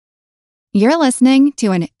You're listening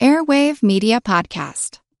to an Airwave Media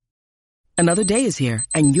Podcast. Another day is here,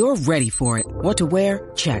 and you're ready for it. What to wear?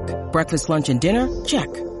 Check. Breakfast, lunch, and dinner? Check.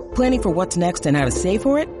 Planning for what's next and how to save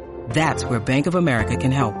for it? That's where Bank of America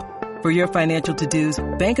can help. For your financial to-dos,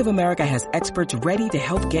 Bank of America has experts ready to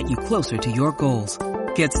help get you closer to your goals.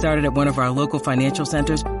 Get started at one of our local financial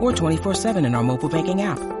centers or 24/7 in our mobile banking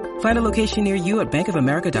app. Find a location near you at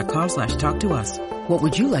bankofamerica.com/talktous. What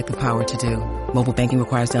would you like the power to do? Mobile banking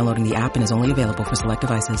requires downloading the app and is only available for select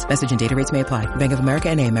devices. Message and data rates may apply. Bank of America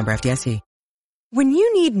N.A., member FDIC. When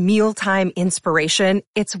you need mealtime inspiration,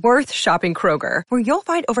 it's worth shopping Kroger, where you'll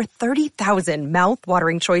find over 30,000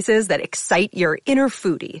 mouth-watering choices that excite your inner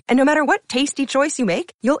foodie. And no matter what tasty choice you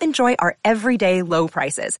make, you'll enjoy our everyday low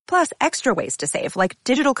prices, plus extra ways to save, like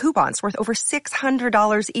digital coupons worth over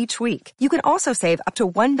 $600 each week. You can also save up to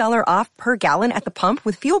 $1 off per gallon at the pump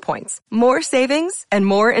with fuel points. More savings and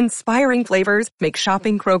more inspiring flavors make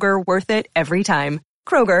shopping Kroger worth it every time.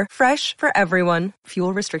 Kroger, fresh for everyone.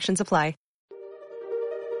 Fuel restrictions apply.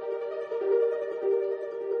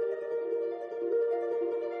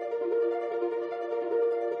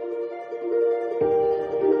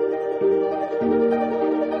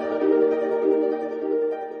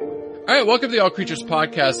 All right, welcome to the All Creatures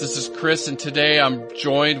Podcast. This is Chris, and today I'm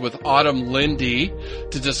joined with Autumn Lindy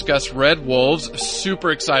to discuss Red Wolves.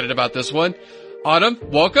 Super excited about this one. Autumn,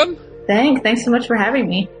 welcome. Thanks so much for having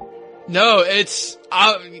me. No, it's,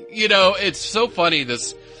 it's so funny.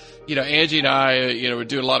 This, Angie and I, we're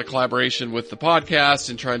doing a lot of collaboration with the podcast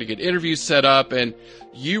and trying to get interviews set up. And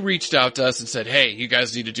you reached out to us and said, hey, you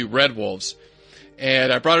guys need to do Red Wolves.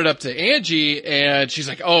 And I brought it up to Angie, and she's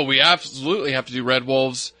like, oh, we absolutely have to do Red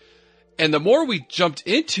Wolves. And the more we jumped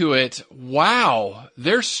into it, wow,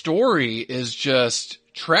 their story is just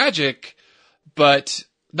tragic, but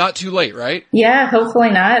not too late, right? Yeah,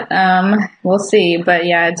 hopefully not. We'll see. But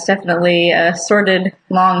yeah, it's definitely a sordid,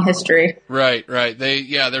 long history. Right.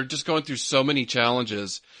 They're just going through so many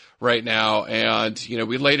challenges right now. And,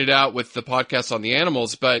 we laid it out with the podcast on the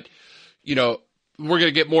animals, but, we're going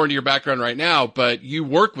to get more into your background right now, but you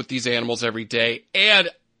work with these animals every day. And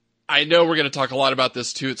I know we're going to talk a lot about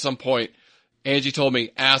this too at some point. Angie told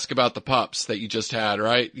me, ask about the pups that you just had,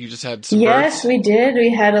 right? You just had some Yes, birds? we did.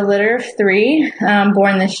 We had a litter of 3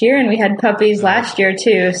 born this year, and we had puppies last year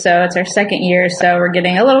too. So it's our second year. So we're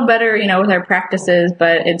getting a little better, with our practices,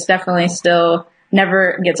 but it's definitely still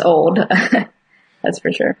never gets old. That's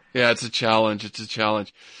for sure. Yeah, it's a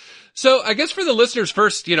challenge. So I guess for the listeners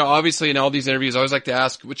first, obviously in all these interviews, I always like to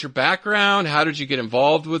ask, what's your background? How did you get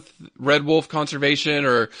involved with Red Wolf conservation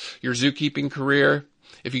or your zookeeping career?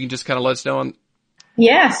 If you can just kind of let us know on.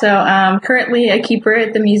 Yeah, so currently a keeper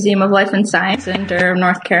at the Museum of Life and Science in Durham,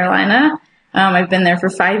 North Carolina. I've been there for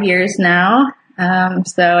 5 years now.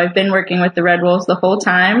 So I've been working with the Red Wolves the whole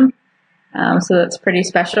time. So that's pretty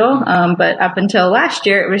special. But up until last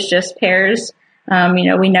year, it was just pairs.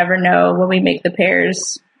 We never know when we make the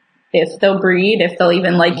pairs if they'll breed, if they'll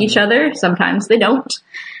even like each other. Sometimes they don't.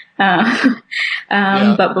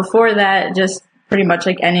 But before that, just pretty much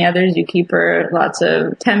like any other zookeeper, lots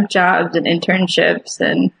of temp jobs and internships.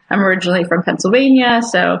 And I'm originally from Pennsylvania,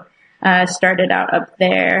 so I started out up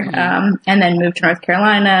there, and then moved to North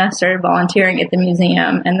Carolina, started volunteering at the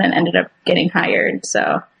museum, and then ended up getting hired.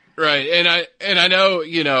 So. Right. And I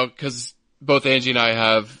know, cause both Angie and I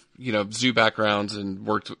have, zoo backgrounds and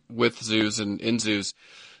worked with zoos and in zoos.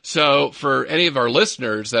 So for any of our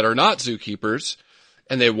listeners that are not zookeepers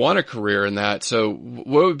and they want a career in that, so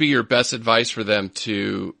what would be your best advice for them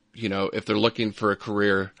to, if they're looking for a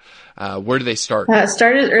career, where do they start?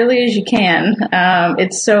 Start as early as you can.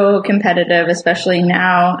 It's so competitive, especially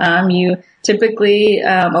now. You typically,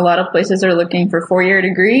 a lot of places are looking for 4-year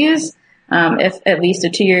degrees, if at least a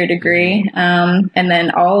 2-year degree. And then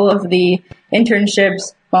all of the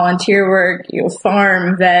internships, volunteer work,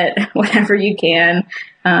 farm, vet, whatever you can.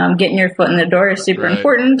 Getting your foot in the door is super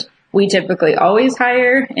important. We typically always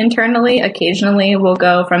hire internally. Occasionally we'll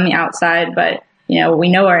go from the outside, but we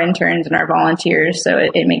know our interns and our volunteers, so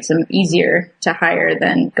it makes them easier to hire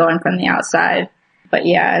than going from the outside. But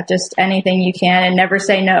yeah, just anything you can, and never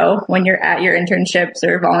say no when you're at your internships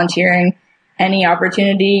or volunteering. Any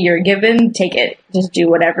opportunity you're given, take it. Just do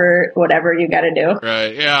whatever you got to do.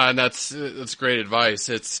 Right. Yeah. And that's great advice.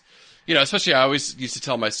 It's, especially I always used to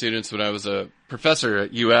tell my students when I was a professor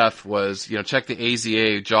at UF was, check the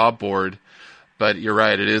AZA job board, but you're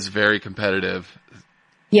right. It is very competitive.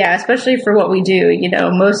 Yeah. Especially for what we do, we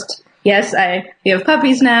have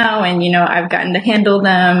puppies now, and, I've gotten to handle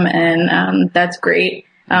them, and, that's great.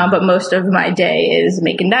 But most of my day is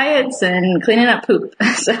making diets and cleaning up poop.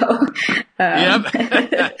 So,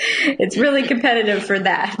 it's really competitive for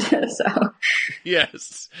that. So,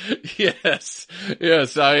 yes.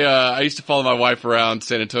 I used to follow my wife around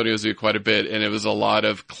San Antonio Zoo quite a bit, and it was a lot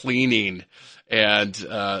of cleaning and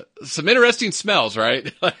some interesting smells,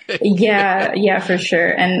 right? Yeah, for sure.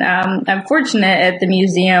 And I'm fortunate at the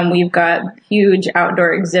museum. We've got huge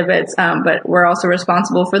outdoor exhibits, but we're also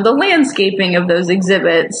responsible for the landscaping of those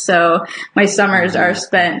exhibits. So my summers are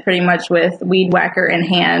spent pretty much with weed whacker in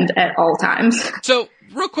hand at all times. So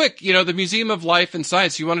real quick, the Museum of Life and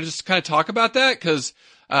Science, you want to just kind of talk about that? Because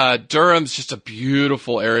Durham's just a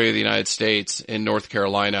beautiful area of the United States in North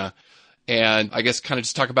Carolina. And I guess kind of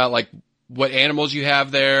just talk about like what animals you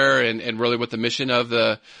have there and really what the mission of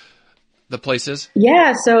the place is?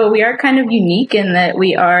 Yeah, so we are kind of unique in that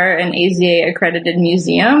we are an AZA accredited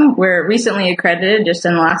museum. We're recently accredited just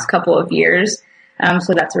in the last couple of years.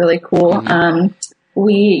 So that's really cool. Mm-hmm.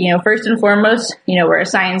 We, first and foremost, we're a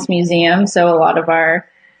science museum. So a lot of our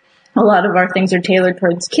things are tailored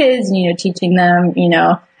towards kids, teaching them,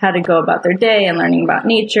 how to go about their day and learning about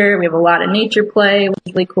nature. We have a lot of nature play, which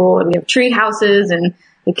is really cool. We have tree houses, and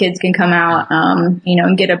the kids can come out,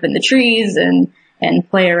 and get up in the trees and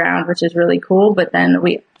play around, which is really cool. But then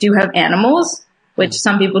we do have animals, which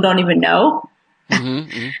some people don't even know.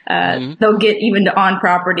 They'll get even to on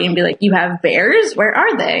property and be like, "You have bears? Where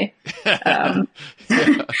are they?"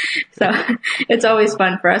 So it's always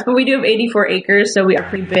fun for us. But we do have 84 acres, so we are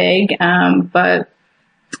pretty big. But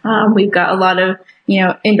we've got a lot of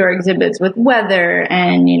indoor exhibits with weather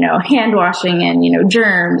and, hand washing and,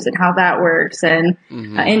 germs and how that works. And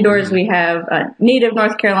indoors we have native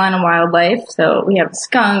North Carolina wildlife. So we have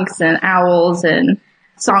skunks and owls and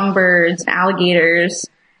songbirds, alligators.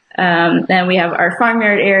 Then we have our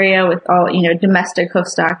farmyard area with all, domestic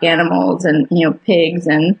hoofstock animals and, pigs,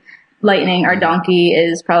 and Lightning, our donkey,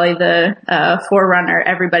 is probably the forerunner.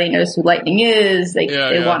 Everybody knows who Lightning is.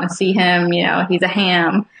 They want to see him. He's a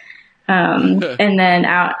ham. And then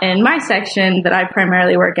out in my section that I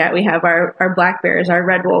primarily work at, we have our black bears, our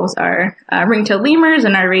red wolves, our ring-tailed lemurs,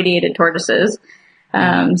 and our radiated tortoises.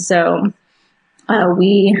 So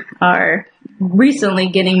we are recently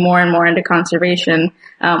getting more and more into conservation.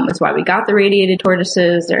 That's why we got the radiated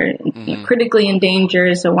tortoises. They're critically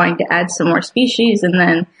endangered, so wanting to add some more species. And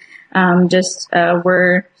then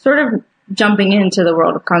we're sort of jumping into the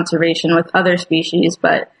world of conservation with other species,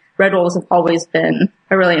 but red wolves have always been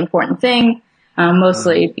a really important thing,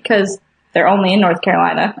 mostly because they're only in North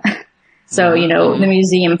Carolina. So, the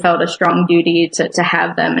museum felt a strong duty to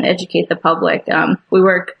have them and educate the public. We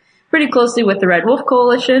work pretty closely with the Red Wolf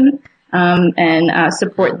Coalition, and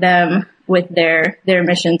support them with their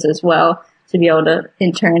missions as well, to be able to,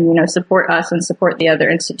 in turn, support us and support the other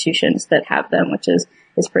institutions that have them, which is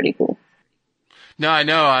pretty cool. No, I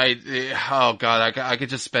know. Oh God, I could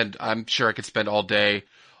just I'm sure I could spend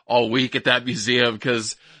all week at that museum,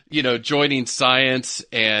 because, joining science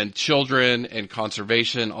and children and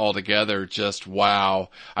conservation all together, just wow.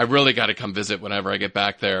 I really got to come visit whenever I get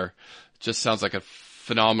back there. Just sounds like a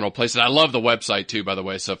phenomenal place. And I love the website too, by the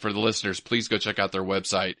way. So for the listeners, please go check out their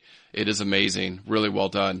website. It is amazing. Really well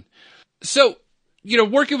done. So,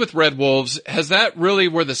 working with red wolves, has that really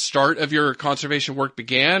where the start of your conservation work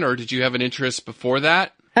began, or did you have an interest before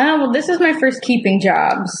that? Well, this is my first keeping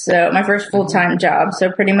job, so my first full-time job.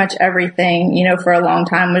 So pretty much everything, for a long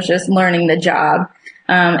time was just learning the job.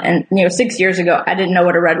 And 6 years ago, I didn't know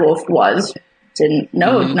what a red wolf was. Didn't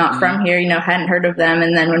know, not from here, hadn't heard of them.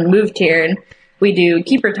 And then when we moved here, and we do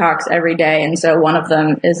keeper talks every day. And so one of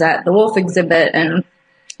them is at the wolf exhibit, and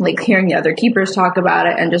like hearing the other keepers talk about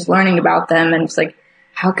it and just learning about them. And it's like,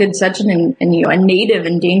 how could such a native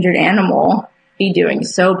endangered animal be doing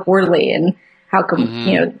so poorly? And how come,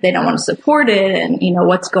 they don't want to support it, and,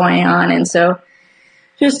 what's going on? And so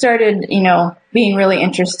just started, being really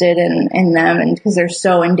interested in them, and because they're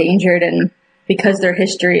so endangered, and because their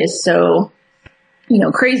history is so,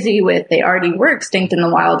 crazy with, they already were extinct in the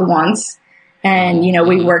wild once. And,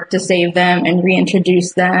 we worked to save them and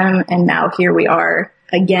reintroduce them. And now here we are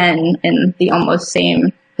again in the almost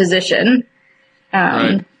same position.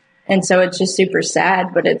 Right. And so it's just super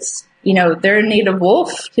sad, but it's, they're a native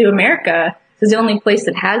wolf to America. This is the only place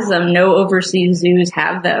that has them. No overseas zoos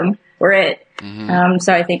have them. We're it.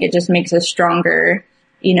 So I think it just makes a stronger,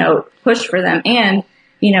 push for them. And,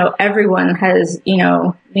 everyone has,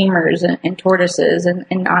 lemurs and tortoises, and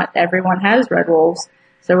not everyone has red wolves.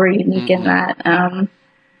 So we're unique in that.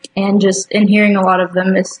 And just in hearing a lot of the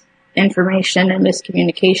misinformation and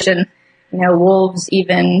miscommunication, wolves,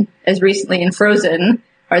 even as recently in Frozen,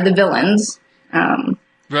 are the villains.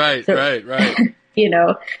 Right.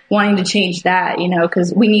 wanting to change that,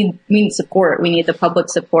 because we need support. We need the public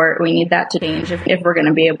support. We need that to change if we're going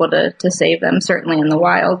to be able to save them, certainly in the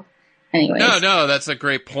wild. Anyways. No, that's a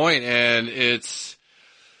great point. And it's,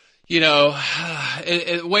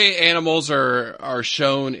 the way animals are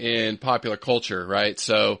shown in popular culture, right?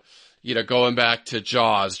 So, going back to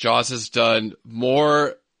Jaws has done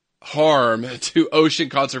more harm to ocean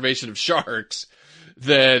conservation of sharks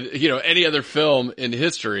than, any other film in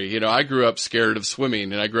history. I grew up scared of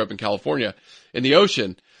swimming, and I grew up in California in the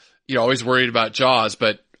ocean, always worried about Jaws,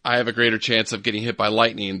 but I have a greater chance of getting hit by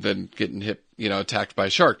lightning than getting hit, attacked by a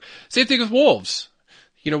shark. Same thing with wolves.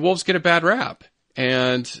 Wolves get a bad rap,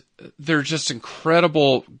 and they're just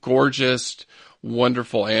incredible, gorgeous,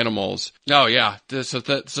 wonderful animals. Oh yeah. So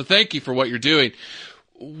thank you for what you're doing.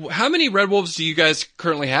 How many red wolves do you guys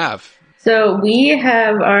currently have? So we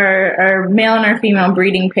have our male and our female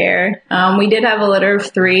breeding pair. We did have a litter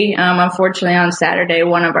of 3. Unfortunately on Saturday,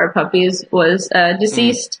 one of our puppies was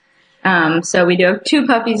deceased. So we do have 2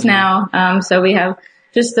 puppies now. So we have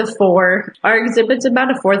just the 4. Our exhibit's about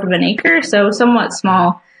 1/4 of an acre, so somewhat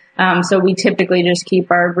small. So we typically just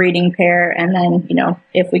keep our breeding pair, and then,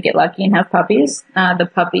 if we get lucky and have puppies, the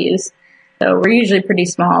puppies. So we're usually pretty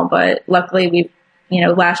small, but luckily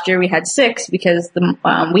last year we had 6 because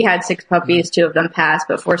we had 6 puppies, 2 of them passed,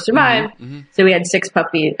 but 4 survived. Mm-hmm. So we had 6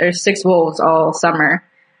 6 wolves all summer,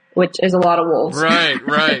 which is a lot of wolves. Right.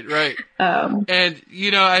 And,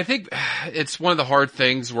 I think it's one of the hard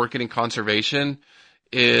things working in conservation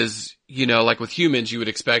is, like with humans, you would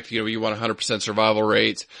expect, you want 100% survival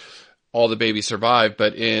rates, all the babies survive,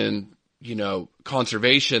 but in,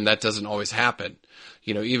 conservation, that doesn't always happen,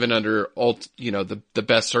 even under the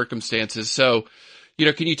best circumstances. So,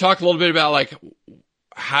 can you talk a little bit about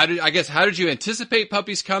how did you anticipate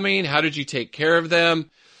puppies coming? How did you take care of them?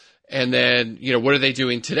 And then, what are they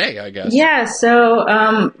doing today, I guess? Yeah,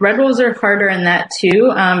 so red wolves are harder in that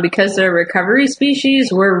too. Because they're a recovery species,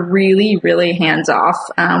 we're really, really hands-off.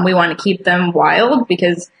 We want to keep them wild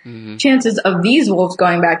because chances of these wolves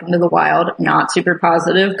going back into the wild, not super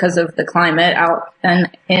positive because of the climate out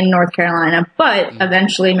in North Carolina. But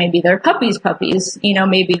eventually maybe they're puppies.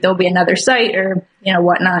 Maybe there'll be another site or,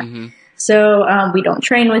 whatnot. So, we don't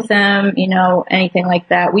train with them, anything like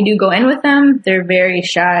that. We do go in with them. They're very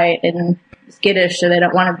shy and skittish, so they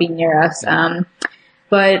don't want to be near us.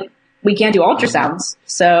 But we can't do ultrasounds.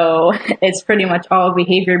 So it's pretty much all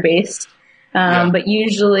behavior based. But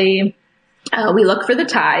usually, we look for the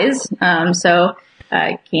ties.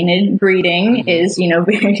 Canid breeding is,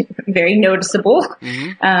 very, very noticeable.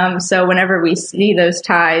 So whenever we see those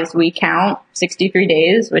ties, we count 63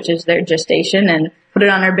 days, which is their gestation, and put it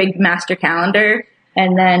on our big master calendar.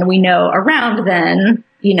 And then we know around then,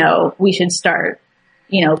 we should start,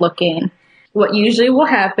 looking. What usually will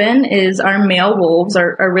happen is our male wolves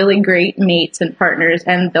are really great mates and partners,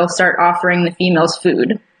 and they'll start offering the females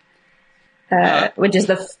food, which is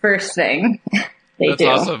the first thing they do.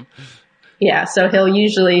 That's awesome. Yeah, so he'll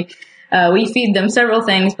usually, we feed them several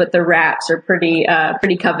things, but the wraps are pretty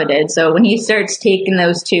coveted. So when he starts taking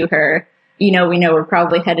those to her, we know we're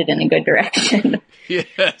probably headed in a good direction.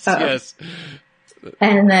 Yes.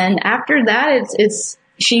 And then after that,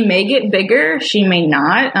 she may get bigger, she may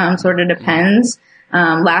not, sort of depends.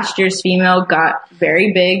 Last year's female got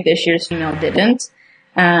very big, this year's female didn't.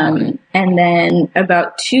 And then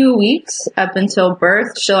about 2 weeks up until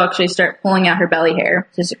birth, she'll actually start pulling out her belly hair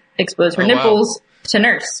to expose her nipples to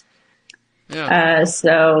nurse. Yeah.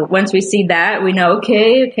 So once we see that, we know,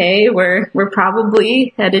 okay, we're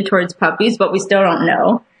probably headed towards puppies, but we still don't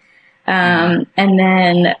know. And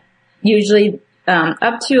then usually,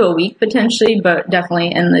 up to a week potentially, but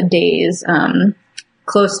definitely in the days,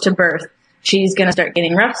 close to birth, she's going to start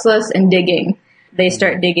getting restless and digging. They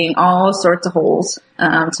start digging all sorts of holes,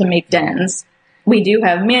 to make dens. We do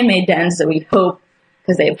have man-made dens that we hope,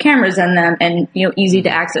 because they have cameras in them and, easy to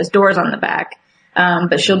access doors on the back.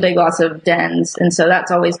 But she'll dig lots of dens, and so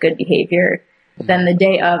that's always good behavior. Then the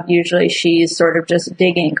day of, usually she's sort of just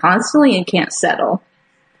digging constantly and can't settle.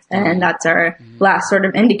 And that's our last sort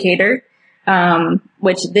of indicator,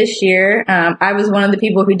 which this year, I was one of the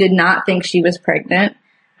people who did not think she was pregnant.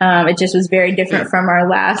 It just was very different from our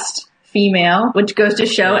last female, which goes to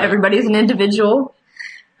show everybody's an individual.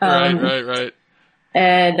 Right.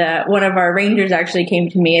 And one of our rangers actually came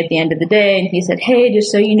to me at the end of the day, and he said, "Hey,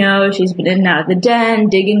 just so you know, she's been in and out of the den,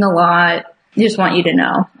 digging a lot. Just want you to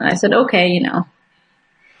know." And I said, "Okay,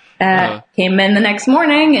 Came in the next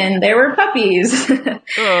morning, and there were puppies.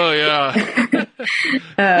 Oh,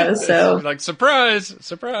 yeah. So like, surprise.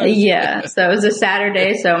 Yeah. So it was a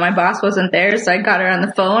Saturday, so my boss wasn't there, so I got her on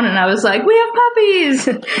the phone, and I was like, "We have puppies."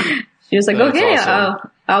 she was like, That's okay,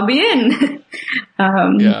 awesome. I'll be in.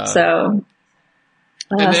 Yeah. So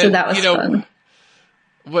that was fun.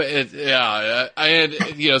 But I had,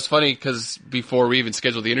 it's funny because before we even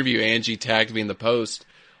scheduled the interview, Angie tagged me in the post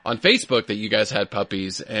on Facebook that you guys had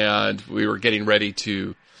puppies, and we were getting ready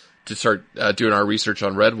to start doing our research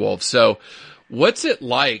on Red Wolves. So what's it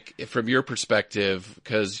like from your perspective?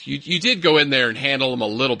 Because you did go in there and handle them a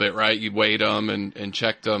little bit, right? You weighed them and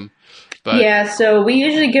checked them. But yeah, so we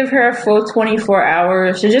usually give her a full 24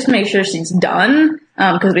 hours to just make sure she's done,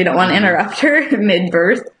 because we don't want to interrupt her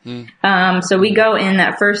mid-birth. So we go in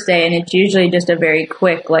that first day, and it's usually just a very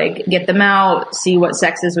quick, like, get them out, see what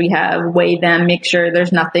sexes we have, weigh them, make sure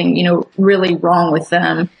there's nothing, really wrong with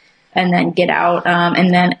them, and then get out.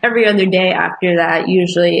 And then every other day after that,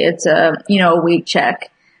 usually it's a weight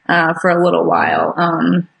check for a little while.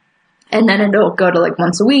 And then it'll go to like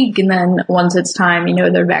once a week. And then once it's time,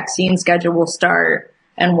 their vaccine schedule will start,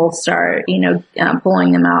 and we'll start,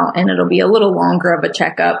 pulling them out, and it'll be a little longer of a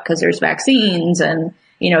checkup because there's vaccines, and,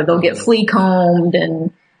 they'll get flea combed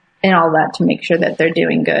and all that to make sure that they're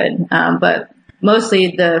doing good. But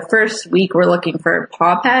mostly the first week we're looking for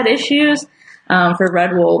paw pad issues. For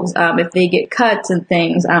red wolves, if they get cuts and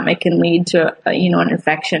things, it can lead to, an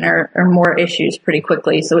infection or more issues pretty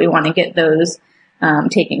quickly. So we want to get those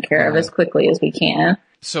taken care of as quickly as we can.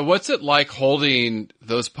 So what's it like holding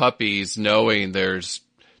those puppies knowing there's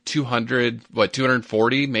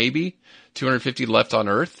 240 maybe, 250 left on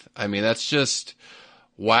Earth? I mean, that's just,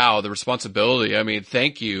 wow, the responsibility. I mean,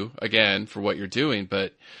 thank you again for what you're doing,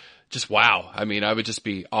 but just wow. I mean, I would just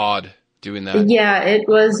be awed doing that. Yeah, it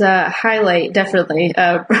was a highlight, definitely.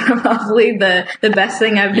 Probably the best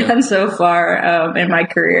thing I've done so far in my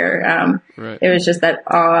career. Right. It was just that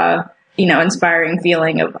inspiring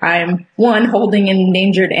feeling of I'm holding an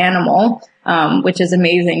endangered animal, which is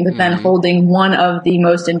amazing, but then holding one of the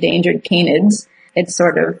most endangered canids, it's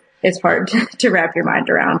hard to wrap your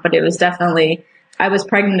mind around, but it was definitely, I was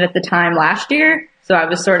pregnant at the time last year, so I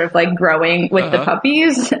was sort of like growing with the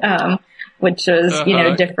puppies, which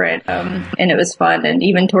was, different, and it was fun. And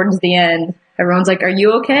even towards the end, everyone's like, are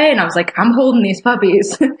you okay? And I was like, I'm holding these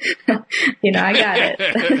puppies. I got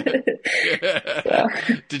it. So.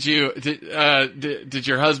 Did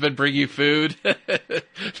your husband bring you food?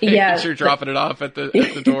 Yeah. You're dropping it off at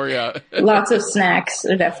the door. Yeah. Lots of snacks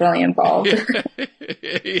are definitely involved.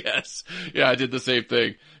 Yes. Yeah. I did the same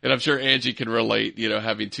thing. And I'm sure Angie can relate,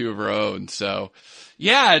 having two of her own. So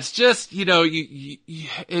yeah, it's just,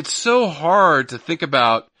 it's so hard to think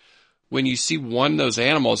about when you see one of those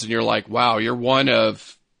animals and you're like, wow, you're one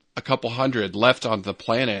of a couple hundred left on the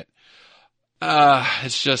planet.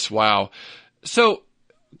 It's just wow. So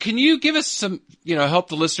can you give us some, help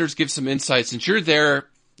the listeners give some insight, since you're there,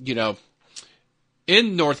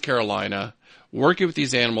 in North Carolina, working with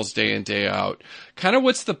these animals day in, day out, kind of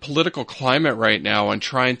what's the political climate right now on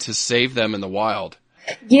trying to save them in the wild?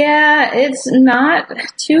 Yeah, it's not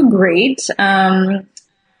too great.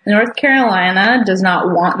 North Carolina does not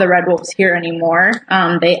want the red wolves here anymore.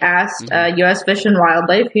 They asked U.S. Fish and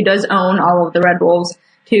Wildlife, who does own all of the red wolves,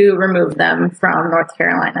 to remove them from North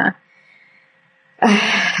Carolina.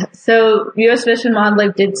 So U.S. Fish and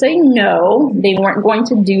Wildlife did say no, they weren't going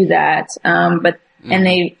to do that. And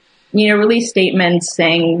they, released statements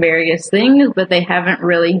saying various things, but they haven't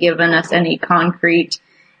really given us any concrete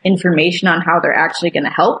information on how they're actually going to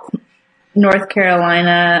help. North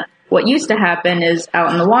Carolina, what used to happen is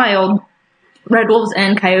out in the wild, red wolves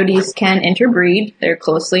and coyotes can interbreed. They're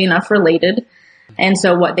closely enough related. And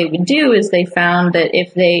so what they would do is they found that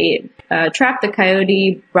if they trapped the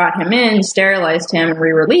coyote, brought him in, sterilized him,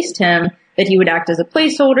 re-released him, that he would act as a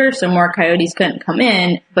placeholder so more coyotes couldn't come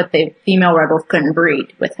in, but the female red wolf couldn't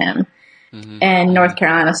breed with him. And North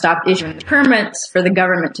Carolina stopped issuing the permits for the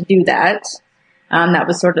government to do that. That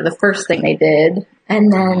was sort of the first thing they did.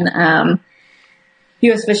 And then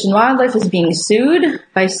U.S. Fish and Wildlife is being sued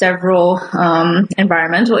by several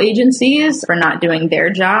environmental agencies for not doing their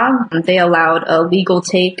job. They allowed a legal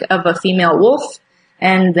take of a female wolf,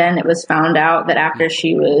 and then it was found out that after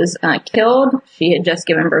she was killed, she had just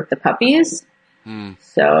given birth to puppies.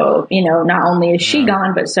 So, not only is she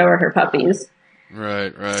gone, but so are her puppies.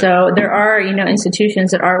 Right. So there are,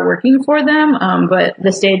 institutions that are working for them, but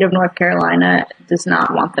the state of North Carolina does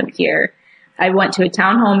not want them here. I went to a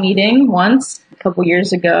town hall meeting once a couple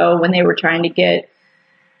years ago when they were trying to get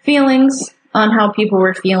feelings on how people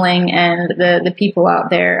were feeling, and the people out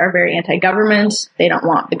there are very anti-government. They don't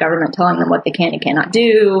want the government telling them what they can and cannot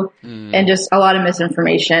do, and just a lot of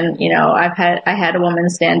misinformation. I had a woman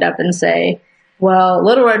stand up and say, well,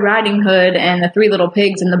 Little Red Riding Hood and the Three Little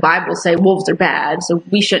Pigs in the Bible say wolves are bad, so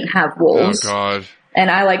we shouldn't have wolves. Oh, God. And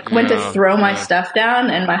I went to throw my stuff down,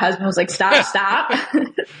 and my husband was like, stop.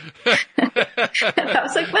 And I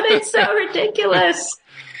was like, but it's so ridiculous.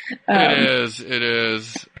 It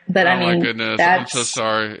is. But oh my goodness. I'm so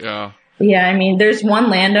sorry. Yeah. Yeah, I mean, there's one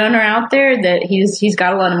landowner out there that he's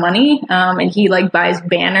got a lot of money, and he buys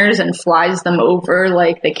banners and flies them over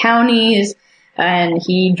the counties, and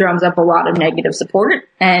he drums up a lot of negative support,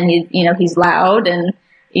 and he's loud, and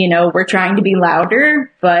we're trying to be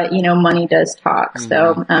louder, but money does talk.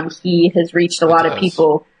 So he has reached a lot of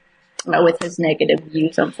people with his negative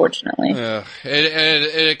views, unfortunately.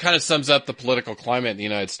 It kind of sums up the political climate in the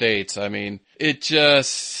United States. I mean, it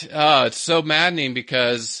just it's so maddening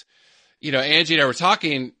because Angie and I were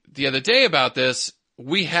talking the other day about this.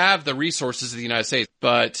 We have the resources of the United States,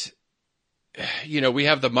 but, we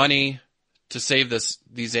have the money to save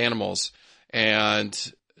these animals.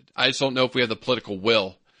 And I just don't know if we have the political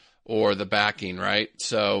will or the backing, right?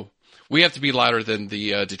 So we have to be louder than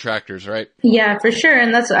the detractors, right? Yeah, for sure.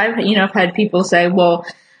 And that's, I've had people say, well,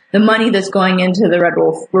 the money that's going into the Red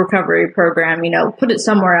Wolf Recovery Program, put it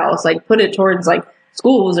somewhere else, put it towards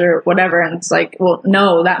schools or whatever. And it's well,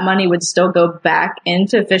 no, that money would still go back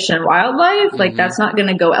into fish and wildlife. That's not going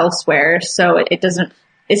to go elsewhere. So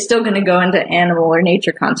it's still going to go into animal or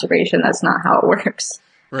nature conservation. That's not how it works.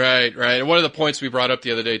 Right. And one of the points we brought up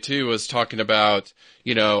the other day too was talking about,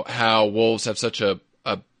 how wolves have such a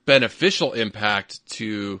beneficial impact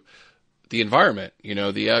to the environment.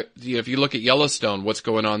 If you look at Yellowstone, what's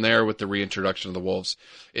going on there with the reintroduction of the wolves?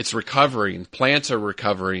 It's recovering. Plants are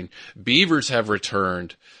recovering. Beavers have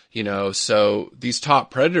returned. So these top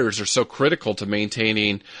predators are so critical to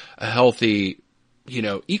maintaining a healthy,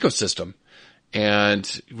 ecosystem.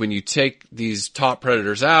 And when you take these top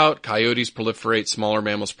predators out, coyotes proliferate, smaller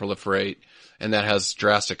mammals proliferate, and that has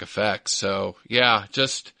drastic effects. So yeah,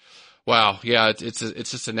 wow. Yeah,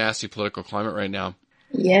 it's just a nasty political climate right now.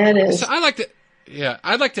 Yeah, it is. So I'd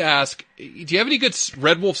like to ask, do you have any good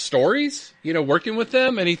Red Wolf stories, working with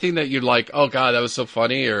them? Anything that you're like, oh God, that was so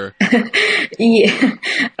funny, or? Yeah.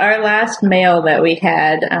 Our last male that we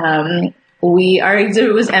had, our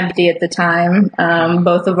exhibit was empty at the time.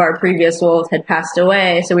 Both of our previous wolves had passed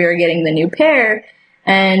away, so we were getting the new pair.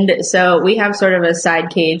 And so we have sort of a side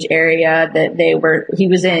cage area that he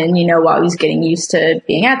was in, while he was getting used to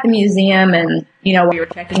being at the museum, and, we were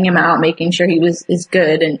checking him out, making sure he is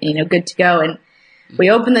good and, good to go. And we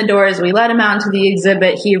open the doors, we let him out into the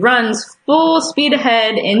exhibit. He runs full speed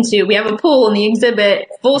ahead we have a pool in the exhibit,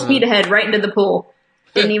 full speed ahead right into the pool.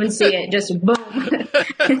 Didn't even see it, just boom.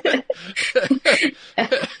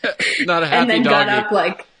 Not a happy and then doggy. Got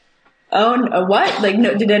up oh, no, what?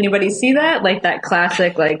 No, did anybody see that? That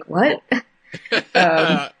classic, what?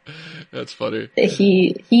 That's funny.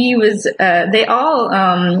 He was, they all,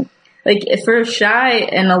 for as shy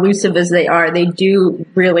and elusive as they are, they do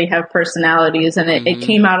really have personalities, and it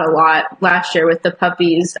came out a lot last year with the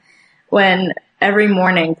puppies, when every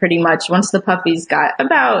morning, pretty much, once the puppies got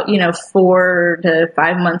about, 4 to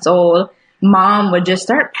 5 months old, Mom would just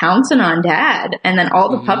start pouncing on Dad, and then all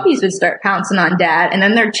the puppies would start pouncing on Dad, and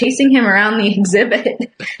then they're chasing him around the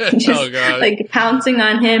exhibit, just pouncing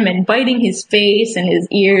on him and biting his face and his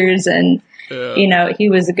ears, and he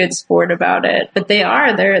was a good sport about it. But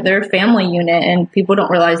they're a family unit, and people don't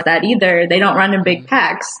realize that either. They don't run in big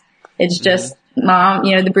packs. It's just Mom,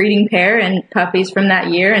 the breeding pair and puppies from that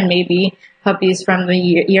year, and maybe puppies from the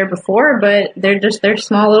year before, but they're a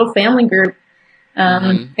small little family group.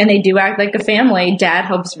 And they do act like a family. Dad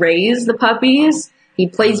helps raise the puppies. He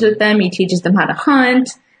plays with them. He teaches them how to hunt.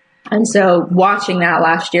 And so watching that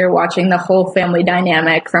last year, watching the whole family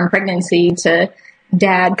dynamic from pregnancy to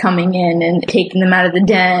Dad coming in and taking them out of the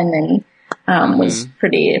den was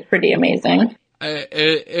pretty amazing.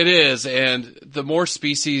 It is. And the more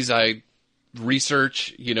species I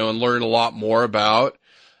research, and learn a lot more about,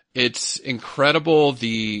 it's incredible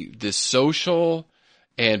the social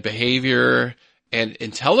and behavior and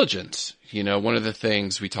intelligence. One of the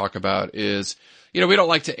things we talk about is, we don't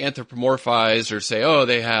like to anthropomorphize or say, oh,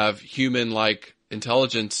 they have human-like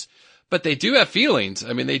intelligence, but they do have feelings.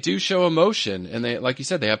 I mean, they do show emotion, and they, like you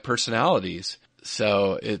said, they have personalities.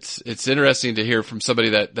 So it's interesting to hear from somebody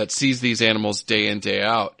that sees these animals day in, day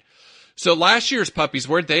out. So last year's puppies,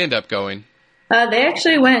 where'd they end up going? They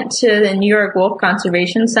actually went to the New York Wolf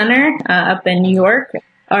Conservation Center up in New York.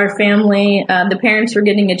 Our family, the parents were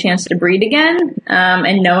getting a chance to breed again,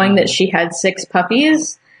 and knowing that she had 6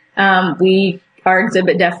 puppies, our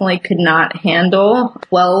exhibit definitely could not handle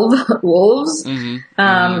 12 wolves. So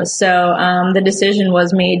the decision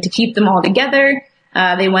was made to keep them all together.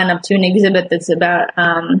 They went up to an exhibit that's about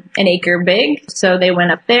an acre big, so they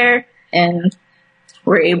went up there and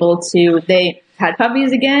were able to. They had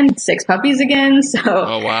puppies again, 6 puppies again. So,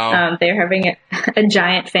 oh, wow. They're having a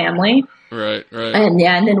giant family. Right. And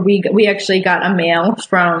then we actually got a male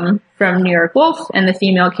from New York Wolf, and the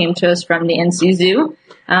female came to us from the NC Zoo.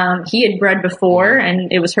 He had bred before,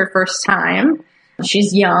 and it was her first time.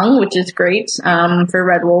 She's young, which is great, for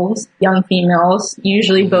red wolves. Young females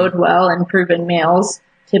usually bode well, and proven males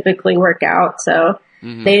typically work out. So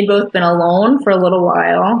they had both been alone for a little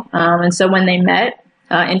while. And so when they met,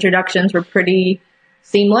 introductions were pretty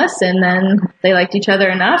seamless, and then they liked each other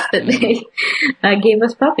enough that they gave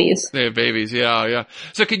us puppies. They have babies. Yeah.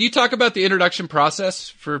 So can you talk about the introduction process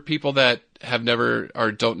for people that have never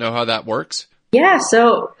or don't know how that works? Yeah,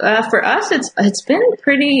 so for us, it's been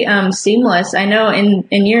pretty seamless. I know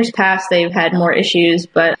in years past they've had more issues,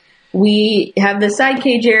 but we have the side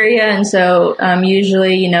cage area, and so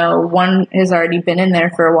usually, one has already been in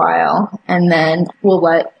there for a while, and then we'll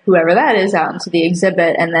let whoever that is out into the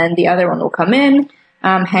exhibit, and then the other one will come in,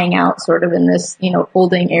 hang out sort of in this,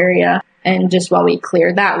 holding area. And just while we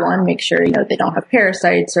clear that one, make sure, they don't have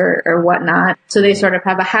parasites or whatnot. So they sort of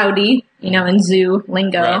have a howdy, in zoo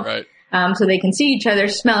lingo. Right. So they can see each other,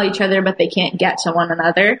 smell each other, but they can't get to one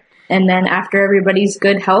another. And then after everybody's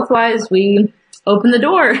good health-wise, we open the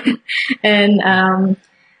door. And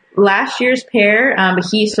last year's pair,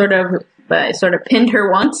 he sort of pinned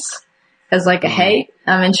her once as like a, hey,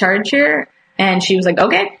 I'm in charge here. And she was like,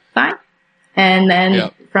 okay, fine. And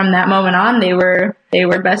then from that moment on, they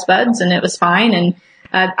were best buds, and it was fine. And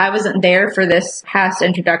I wasn't there for this past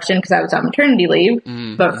introduction because I was on maternity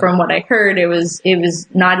leave, but from what I heard, it was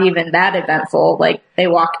not even that eventful. Like, they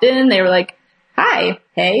walked in, they were like, hi,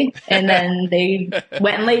 hey, and then they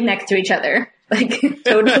went and laid next to each other. Like,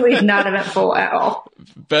 totally not eventful at all.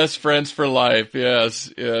 Best friends for life.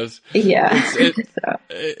 Yes. Yeah.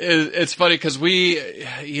 It's funny because we,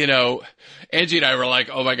 Angie and I were like,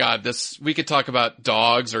 oh my God, we could talk about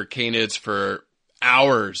dogs or canids for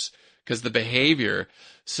hours because the behavior.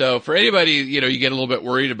 So for anybody, you get a little bit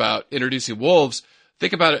worried about introducing wolves,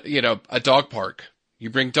 think about it, a dog park. You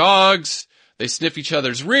bring dogs, they sniff each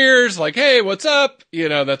other's rears like, hey, what's up?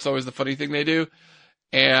 That's always the funny thing they do.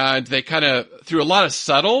 And they kind of, through a lot of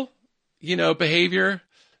subtle, behavior,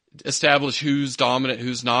 establish who's dominant,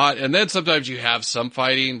 who's not. And then sometimes you have some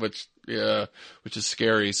fighting, which is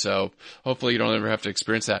scary. So hopefully you don't ever have to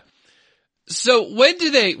experience that. So when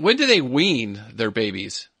do they wean their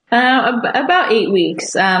babies? About 8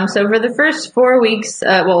 weeks. So for the first 4 weeks,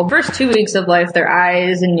 first 2 weeks of life, their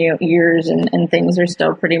eyes and ears and things are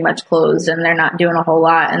still pretty much closed, and they're not doing a whole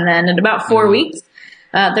lot. And then at about 4 weeks,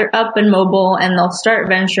 they're up and mobile, and they'll start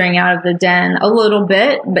venturing out of the den a little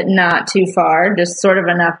bit, but not too far, just sort of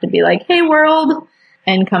enough to be like, hey, world,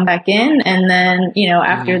 and come back in. And then,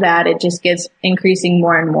 after that, it just gets increasing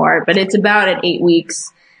more and more. But it's about at 8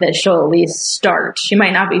 weeks that she'll at least start. She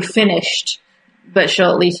might not be finished, but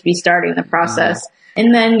she'll at least be starting the process.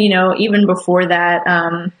 And then, even before that,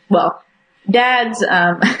 Dad's,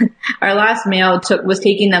 our last male was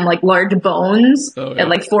taking them like large bones at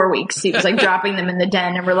like 4 weeks. He was like dropping them in the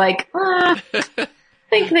den, and we're like,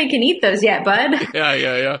 think they can eat those yet, bud.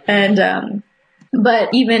 Yeah. And, but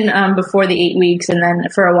even, before the 8 weeks, and then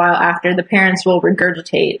for a while after, the parents will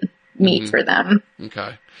regurgitate meat for them.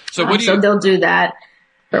 Okay. So so they'll do that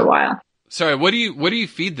for a while. Sorry, what do you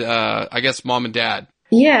feed mom and dad?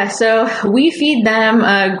 Yeah, so we feed them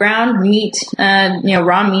ground meat,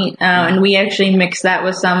 raw meat, and we actually mix that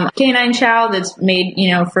with some canine chow that's made,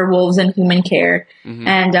 for wolves and human care.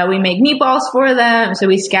 And we make meatballs for them, so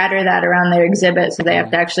we scatter that around their exhibit, so they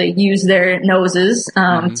have to actually use their noses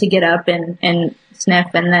to get up and sniff.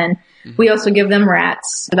 And then we also give them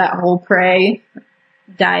rats, that whole prey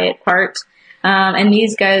diet part. And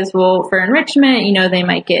these guys will, for enrichment, they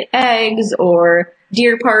might get eggs or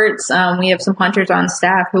deer parts. We have some hunters on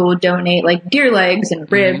staff who will donate like deer legs and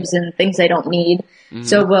ribs and things they don't need.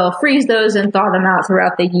 So we'll freeze those and thaw them out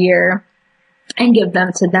throughout the year and give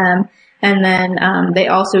them to them. And then, they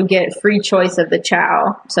also get free choice of the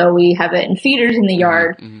chow. So we have it in feeders in the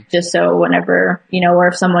yard, just so whenever, or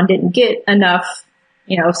if someone didn't get enough,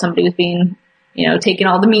 if somebody was being, taking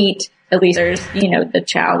all the meat, at least there's, the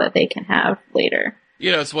chow that they can have later.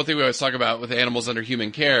 It's one thing we always talk about with animals under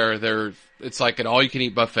human care. It's like an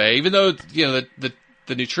all-you-can-eat buffet, even though,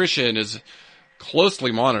 the nutrition is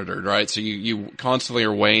closely monitored, right? So you constantly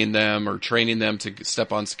are weighing them or training them to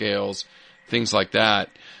step on scales, things like that.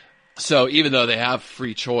 So even though they have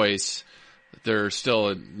free choice, they're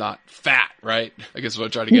still not fat, right? I guess what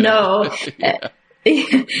I'm trying to get at.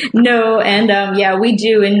 Yeah. No, and we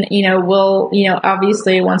do, and we'll,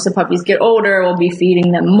 obviously once the puppies get older, we'll be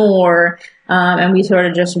feeding them more. And we sort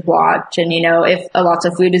of just watch and, if lots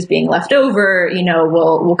of food is being left over,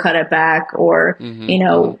 we'll cut it back or,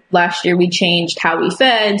 last year we changed how we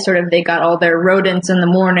fed, sort of they got all their rodents in the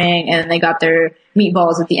morning and they got their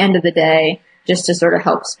meatballs at the end of the day just to sort of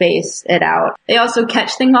help space it out. They also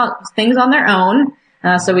catch things on their own.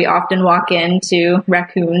 So we often walk into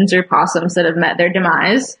raccoons or possums that have met their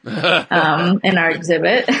demise, in our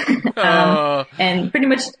exhibit. And pretty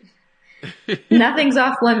much nothing's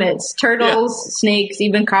off limits. Turtles, snakes,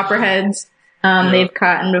 even copperheads, they've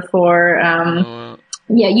caught before.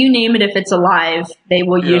 You name it. If it's alive, they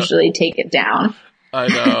will usually take it down. I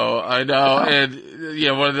know. And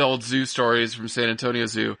one of the old zoo stories from San Antonio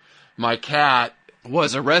Zoo, my cat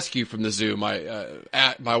was a rescue from the zoo. My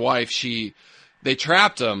wife, they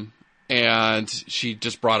trapped him and she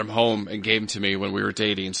just brought him home and gave him to me when we were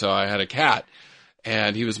dating. So I had a cat.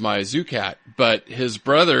 And he was my zoo cat, but his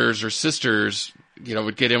brothers or sisters,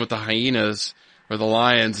 would get in with the hyenas or the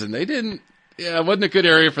lions, and it wasn't a good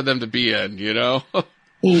area for them to be in,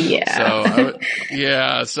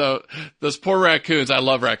 Yeah. So those poor raccoons, I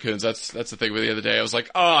love raccoons. That's the thing with the other day. I was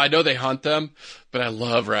like, oh, I know they hunt them, but I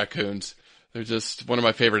love raccoons. They're just one of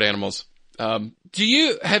my favorite animals. Have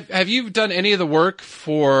you done any of the work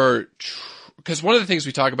because one of the things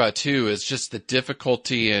we talk about too is just the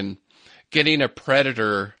difficulty in getting a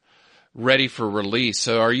predator ready for release.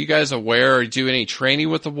 So are you guys aware or do any training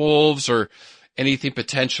with the wolves or anything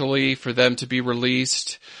potentially for them to be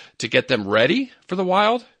released to get them ready for the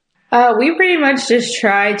wild? We pretty much just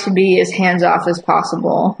try to be as hands-off as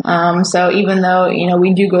possible. So even though,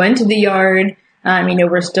 we do go into the yard,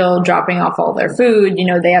 we're still dropping off all their food,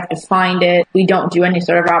 they have to find it. We don't do any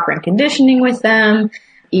sort of operant conditioning with them,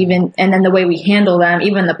 and then the way we handle them,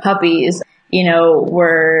 even the puppies,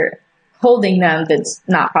 we're holding them, that's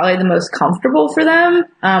not probably the most comfortable for them.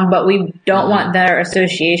 But we don't want their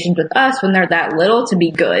associations with us when they're that little to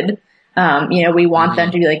be good. We want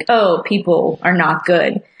them to be like, oh, people are not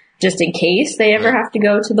good, just in case they ever have to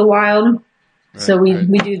go to the wild. So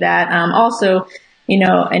we do that. Also,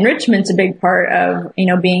 enrichment's a big part of,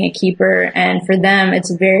 being a keeper. And for them,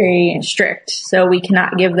 it's very strict. So we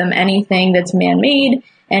cannot give them anything that's man-made,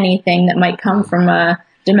 anything that might come from a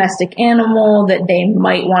domestic animal that they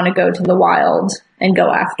might want to go to the wild and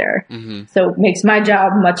go after. So it makes my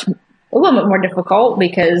job a little bit more difficult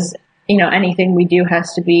because, anything we do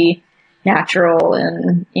has to be natural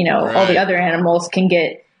and, all the other animals can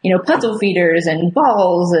get, puzzle feeders and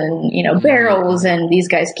balls and, barrels and these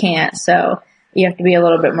guys can't. So you have to be a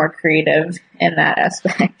little bit more creative in that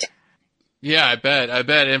aspect. Yeah, I bet.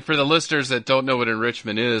 And for the listeners that don't know what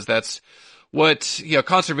enrichment is, that's what,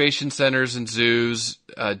 conservation centers and zoos,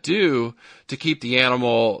 do to keep the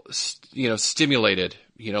animal, stimulated,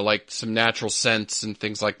 like some natural scents and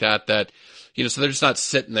things like that, so they're just not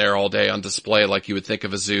sitting there all day on display like you would think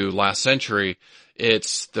of a zoo last century.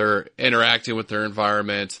 They're interacting with their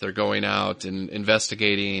environment. They're going out and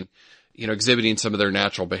investigating, exhibiting some of their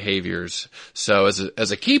natural behaviors. So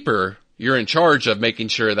as a keeper, you're in charge of making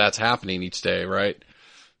sure that's happening each day, right?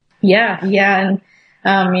 Yeah. And,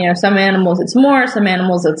 some animals it's more, some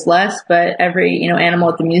animals it's less, but every, animal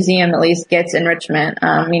at the museum at least gets enrichment.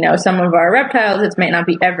 Some of our reptiles, it might not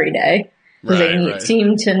be every day because they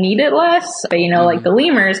seem to need it less. But, like the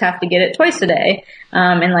lemurs have to get it twice a day.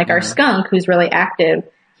 And like our skunk, who's really active,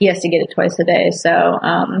 he has to get it twice a day. So,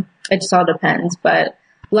 it just all depends. But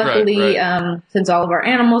luckily, since all of our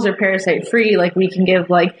animals are parasite free, like we can give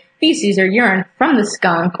like feces or urine from the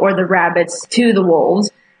skunk or the rabbits to the wolves.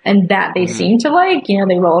 And that they seem to like, they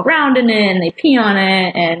roll around in it and they pee on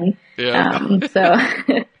it and, so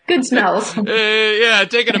good smells.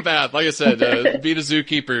 Taking a bath. Like I said, being a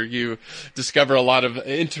zookeeper, you discover a lot of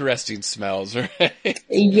interesting smells, right?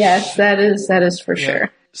 Yes, that is for sure.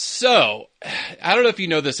 So, I don't know if you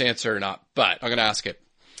know this answer or not, but I'm going to ask it.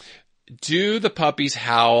 Do the puppies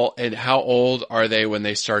howl, and how old are they when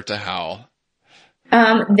they start to howl?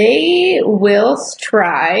 They will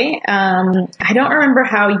try. I don't remember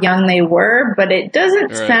how young they were, but it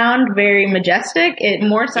doesn't sound very majestic. It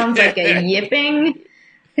more sounds like a yipping.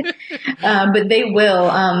 But they will.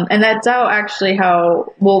 And that's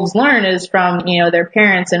how wolves learn is from, their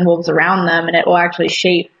parents and wolves around them, and it will actually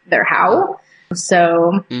shape their howl.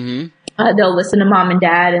 So, they'll listen to mom and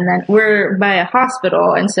dad, and then we're by a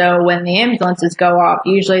hospital. And so when the ambulances go off,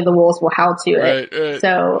 usually the wolves will howl to it. Right.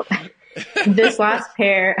 So this last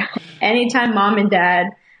pair, anytime mom and dad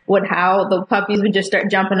would howl, the puppies would just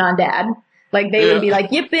start jumping on dad. Like they would be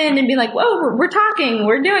like yipping and be like, whoa, we're talking,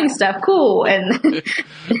 we're doing stuff, cool. And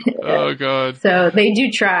oh God. So they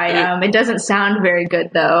do try. It doesn't sound very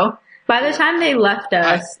good though. By the time they left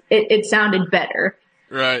us, it sounded better.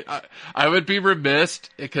 Right. I would be remiss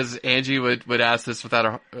because Angie would ask this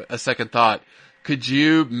without a second thought. Could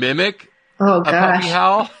you mimic Oh a puppy gosh.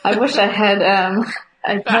 howl? I wish I had,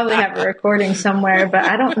 I probably have a recording somewhere, but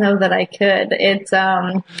I don't know that I could. It's,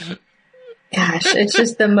 gosh, it's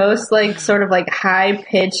just the most like sort of like high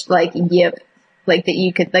pitched like yip, like that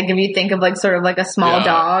you could, like if you think of like sort of like a small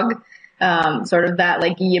dog, sort of that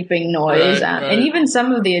like yipping noise. Right. And even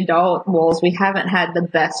some of the adult wolves, we haven't had the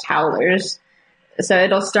best howlers. So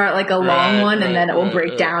it'll start like a long one and then it will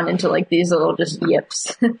break down into like these little just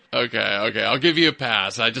yips. Okay. I'll give you a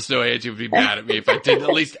pass. I just know Angie would be mad at me if I didn't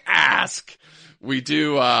at least ask. We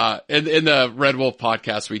do, in the Red Wolf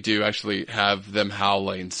podcast, we do actually have them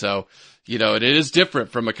howling. So, you know, it is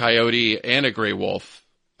different from a coyote and a gray wolf,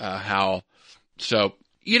 howl. So,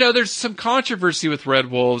 you know, there's some controversy with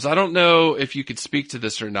red wolves. I don't know if you could speak to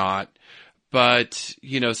this or not, but,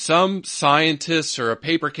 you know, some scientists or a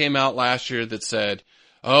paper came out last year that said,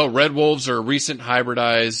 oh, red wolves are recent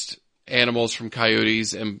hybridized animals from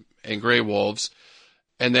coyotes and gray wolves.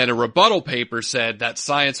 And then a rebuttal paper said that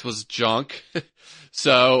science was junk.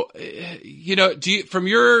 So, you know, from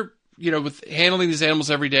your, you know, with handling these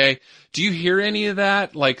animals every day, do you hear any of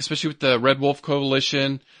that? Like, especially with the Red Wolf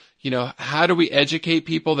Coalition, you know, how do we educate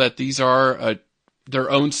people that these are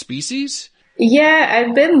their own species? Yeah,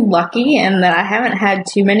 I've been lucky in that I haven't had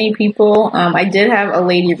too many people. I did have a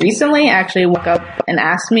lady recently actually walk up and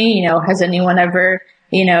ask me, you know, has anyone ever,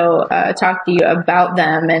 you know, talked to you about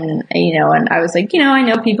them? And, you know, and I was like, you know, I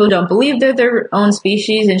know people don't believe they're their own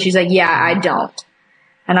species. And she's like, yeah, I don't.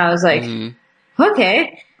 And I was like,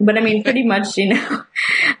 okay. But I mean, pretty much, you know,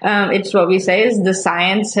 it's what we say is the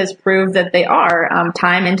science has proved that they are,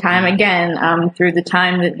 time and time again, through the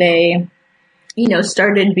time that they, you know,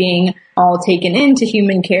 started being all taken into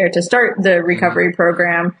human care to start the recovery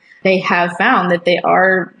program. They have found that they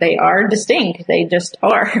are distinct. They just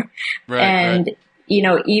are. Right. You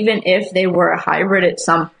know, even if they were a hybrid at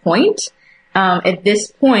some point, at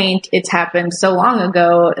this point, it's happened so long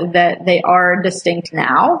ago that they are distinct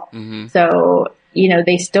now. Mm-hmm. So, you know,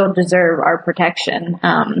 they still deserve our protection.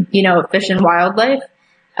 You know, Fish and Wildlife,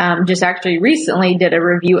 just actually recently did a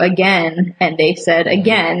review again, and they said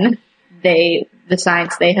again, the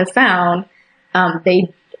science they have found,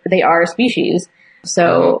 they are a species.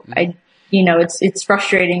 So you know, it's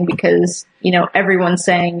frustrating because, you know, everyone's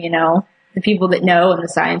saying, you know, the people that know and the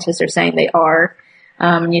scientists are saying they are.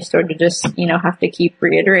 You sort of just, you know, have to keep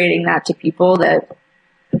reiterating that to people that,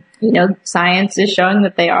 you know, science is showing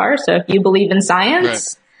that they are. So if you believe in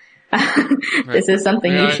science, this is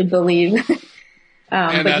something you should believe.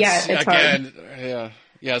 But yeah, it's hard.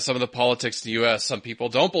 Yeah, some of the politics in the U.S., some people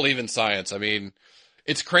don't believe in science. I mean,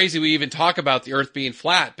 it's crazy we even talk about the earth being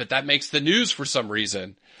flat, but that makes the news for some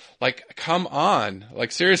reason. Like, come on.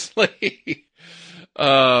 Like, seriously.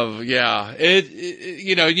 Yeah,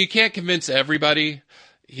 you know, you can't convince everybody,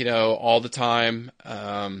 you know, all the time.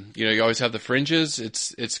 You know, you always have the fringes.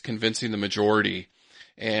 It's convincing the majority.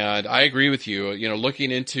 And I agree with you, you know,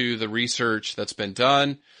 looking into the research that's been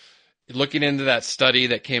done, looking into that study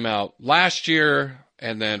that came out last year,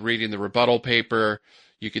 and then reading the rebuttal paper,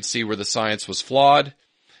 you could see where the science was flawed.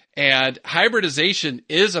 And hybridization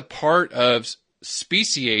is a part of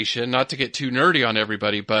speciation, not to get too nerdy on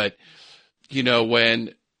everybody, but, you know,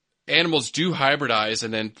 when animals do hybridize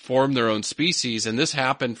and then form their own species, and this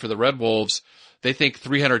happened for the red wolves, they think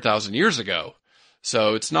 300,000 years ago.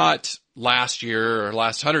 So it's not last year or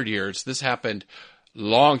last 100 years. This happened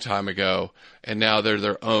long time ago, and now they're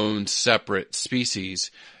their own separate species.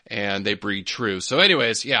 And they breed true. So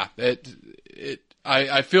anyways, yeah,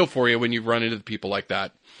 I feel for you when you run into people like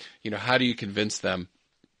that. You know, how do you convince them?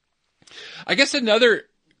 I guess another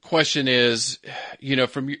question is, you know,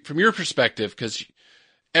 from your perspective, because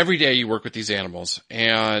every day you work with these animals,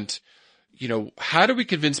 and, you know, how do we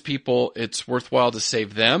convince people it's worthwhile to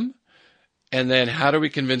save them? And then how do we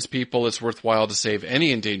convince people it's worthwhile to save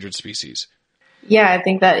any endangered species? Yeah, I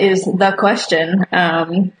think that is the question.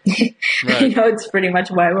 You know, it's pretty much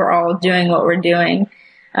why we're all doing what we're doing.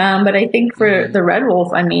 But I think for the red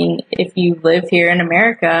wolf, I mean, if you live here in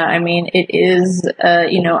America, I mean, it is,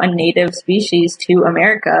 you know, a native species to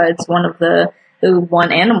America. It's one of the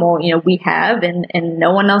one animal, you know, we have and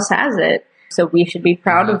no one else has it. So we should be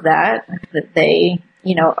proud of that they,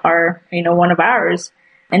 you know, are, you know, one of ours.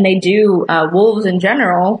 And they do, wolves in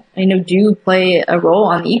general, you know, do play a role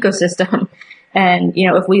on the ecosystem. And, you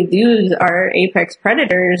know, if we lose our apex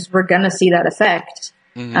predators, we're going to see that effect.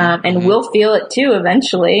 And we'll feel it too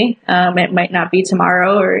eventually. It might not be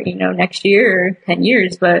tomorrow or, you know, next year or 10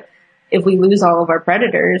 years, but if we lose all of our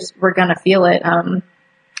predators, we're going to feel it.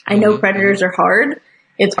 I know predators are hard.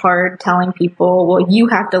 it's hard telling people, well, you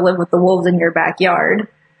have to live with the wolves in your backyard.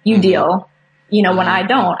 You deal. You know, when I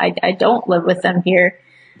don't live with them here.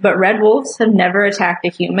 But red wolves have never attacked a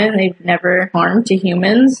human. They've never harmed to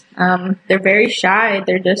humans. They're very shy.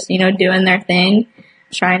 They're just, you know, doing their thing,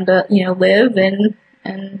 trying to, you know, live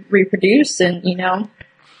and reproduce and, you know.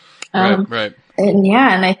 Right. And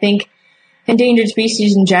yeah, and I think endangered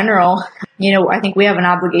species in general, you know, I think we have an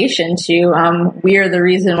obligation to, we are the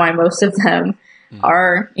reason why most of them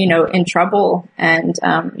are, you know, in trouble. And,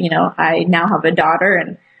 you know, I now have a daughter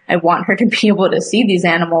and I want her to be able to see these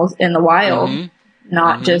animals in the wild,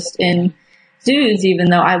 not just in zoos, even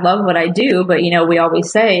though I love what I do. But, you know, we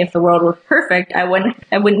always say if the world was perfect, I wouldn't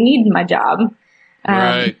need my job.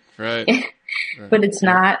 Right. But it's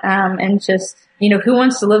not. And just, you know, who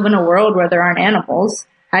wants to live in a world where there aren't animals?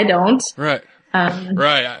 I don't. Right.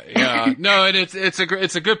 Right. Yeah. No, and it's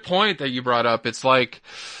a good point that you brought up. It's like,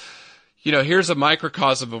 you know, here's a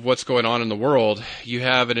microcosm of what's going on in the world. You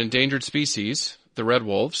have an endangered species, the red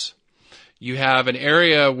wolves. You have an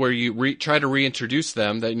area where you try to reintroduce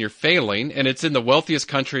them, that you're failing, and it's in the wealthiest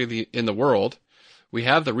country in the world. We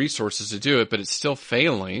have the resources to do it, but it's still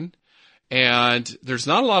failing. And there's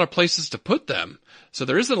not a lot of places to put them. So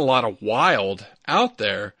there isn't a lot of wild out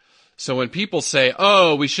there. So when people say,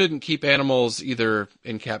 oh, we shouldn't keep animals either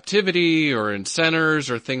in captivity or in centers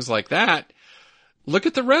or things like that, look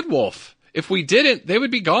at the red wolf. If we didn't, they would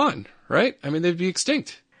be gone, right? I mean, they'd be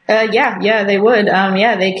extinct. Yeah, they would.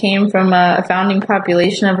 They came from a founding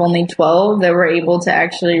population of only 12 that were able to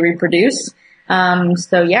actually reproduce.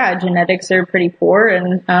 So yeah, genetics are pretty poor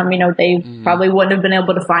and, you know, they probably wouldn't have been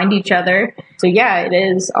able to find each other. So yeah, it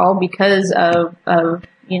is all because of,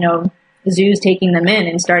 you know, zoos taking them in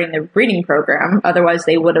and starting the breeding program. Otherwise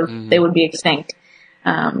they would be extinct.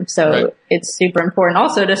 So it's super important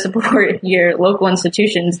also to support your local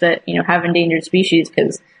institutions that, you know, have endangered species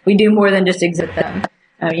because we do more than just exhibit them.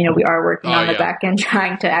 You know, we are working on the back end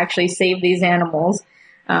trying to actually save these animals,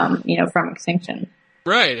 you know, from extinction.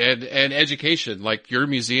 Right. And education, like your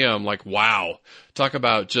museum, like, wow. Talk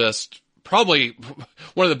about just probably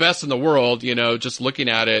one of the best in the world, you know, just looking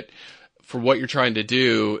at it for what you're trying to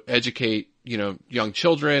do, educate, you know, young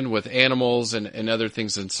children with animals and other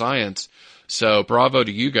things in science. So bravo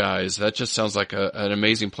to you guys. That just sounds like an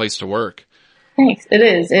amazing place to work. Thanks. It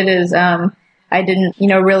is. I didn't, you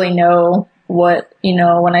know, really know what, you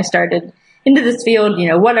know, when I started into this field, you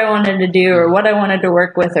know, what I wanted to do or what I wanted to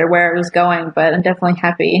work with or where I was going, but I'm definitely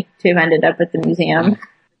happy to have ended up at the museum.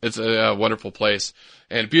 It's a wonderful place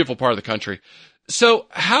and a beautiful part of the country. So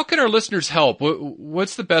how can our listeners help?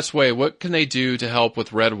 What's the best way? What can they do to help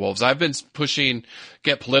with red wolves? I've been pushing,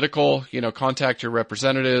 get political, you know, contact your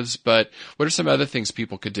representatives, but what are some other things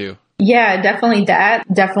people could do? Yeah, definitely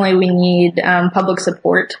that. Definitely we need public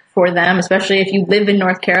support for them, especially if you live in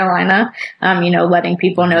North Carolina, you know, letting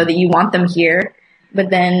people know that you want them here. But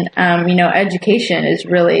then, you know, education is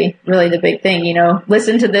really, really the big thing. You know,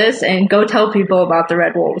 listen to this and go tell people about the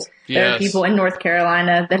red wolves. Yes. There are people in North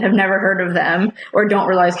Carolina that have never heard of them or don't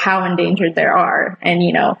realize how endangered they are. And,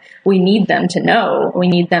 you know, we need them to know. We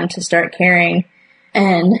need them to start caring.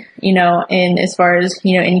 And, you know, in as far as,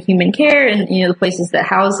 you know, in human care and, you know, the places that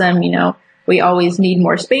house them, you know, we always need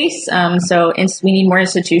more space. So we need more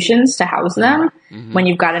institutions to house them. Mm-hmm. When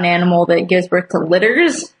you've got an animal that gives birth to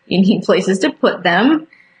litters, you need places to put them.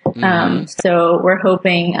 Mm-hmm. So we're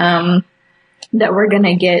hoping, that we're going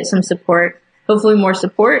to get some support, hopefully more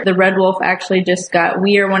support. The Red Wolf actually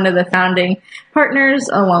we are one of the founding partners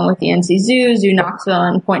along with the NC Zoo, Zoo Knoxville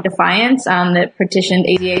and Point Defiance, that petitioned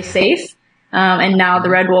AZA safe. And now the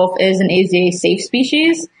red wolf is an AZA safe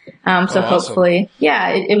species. So hopefully,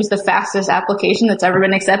 it was the fastest application that's ever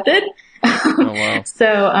been accepted. Oh, wow.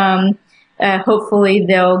 So, hopefully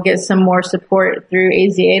they'll get some more support through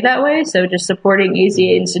AZA that way. So just supporting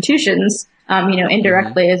AZA institutions, you know,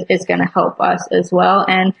 indirectly is going to help us as well.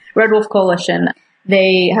 And Red Wolf Coalition,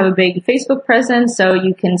 they have a big Facebook presence. So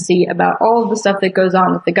you can see about all of the stuff that goes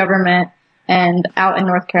on with the government and out in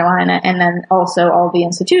North Carolina, and then also all the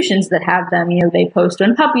institutions that have them, you know, they post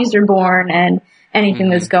when puppies are born and anything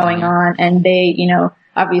that's going on, and they, you know,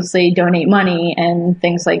 obviously donate money and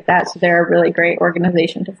things like that, so they're a really great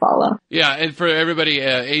organization to follow. Yeah, and for everybody,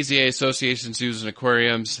 AZA, Association Zoos and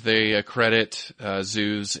Aquariums, they accredit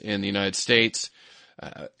zoos in the United States.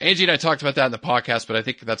 Angie and I talked about that in the podcast, but I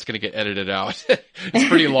think that's going to get edited out. It's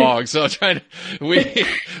pretty long. So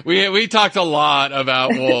we talked a lot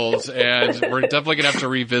about wolves, and we're definitely going to have to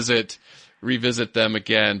revisit them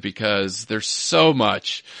again because there's so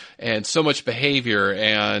much and so much behavior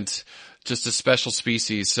and just a special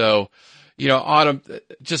species. So Autumn,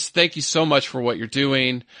 just thank you so much for what you're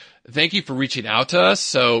doing. Thank you for reaching out to us.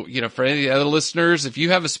 So, for any of the other listeners, if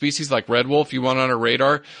you have a species like red wolf you want on our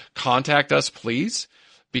radar, contact us, please,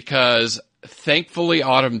 because thankfully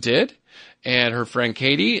Autumn did, and her friend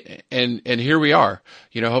Katie, and here we are,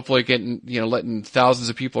 hopefully getting, letting thousands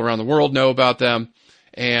of people around the world know about them.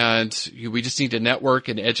 And we just need to network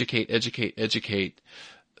and educate.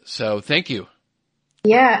 So thank you.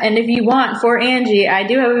 Yeah, and if you want, for Angie, I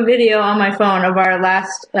do have a video on my phone of our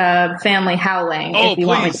last family howling. Oh, if you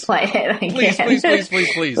want me to play it, I can.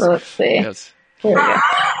 Please. So let's see. Yes. Here we go.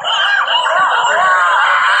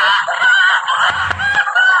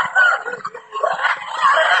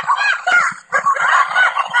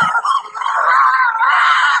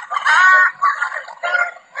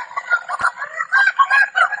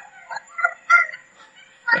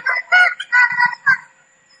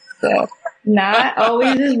 So, not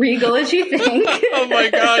always as regal as you think. Oh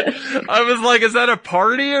my God. I was like, is that a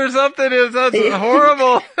party or something? That's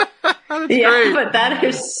horrible. That's great. But that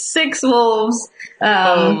is 6 wolves,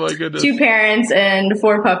 oh my goodness. 2 parents and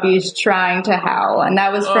 4 puppies trying to howl. And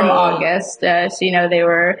that was from August. So, they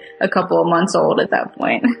were a couple of months old at that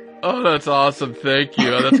point. Oh, that's awesome. Thank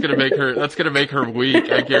you. That's going to make her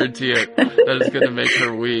week. I guarantee it. That is going to make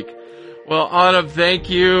her week. Well, Autumn, thank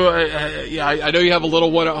you. I know you have a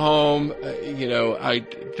little one at home. I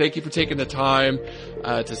thank you for taking the time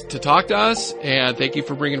to talk to us, and thank you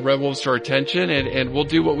for bringing Red Wolves to our attention, and we'll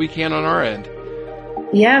do what we can on our end.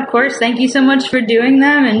 Yeah, of course. Thank you so much for doing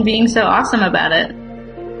them and being so awesome about it.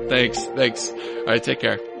 Thanks. All right, take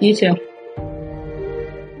care. You too.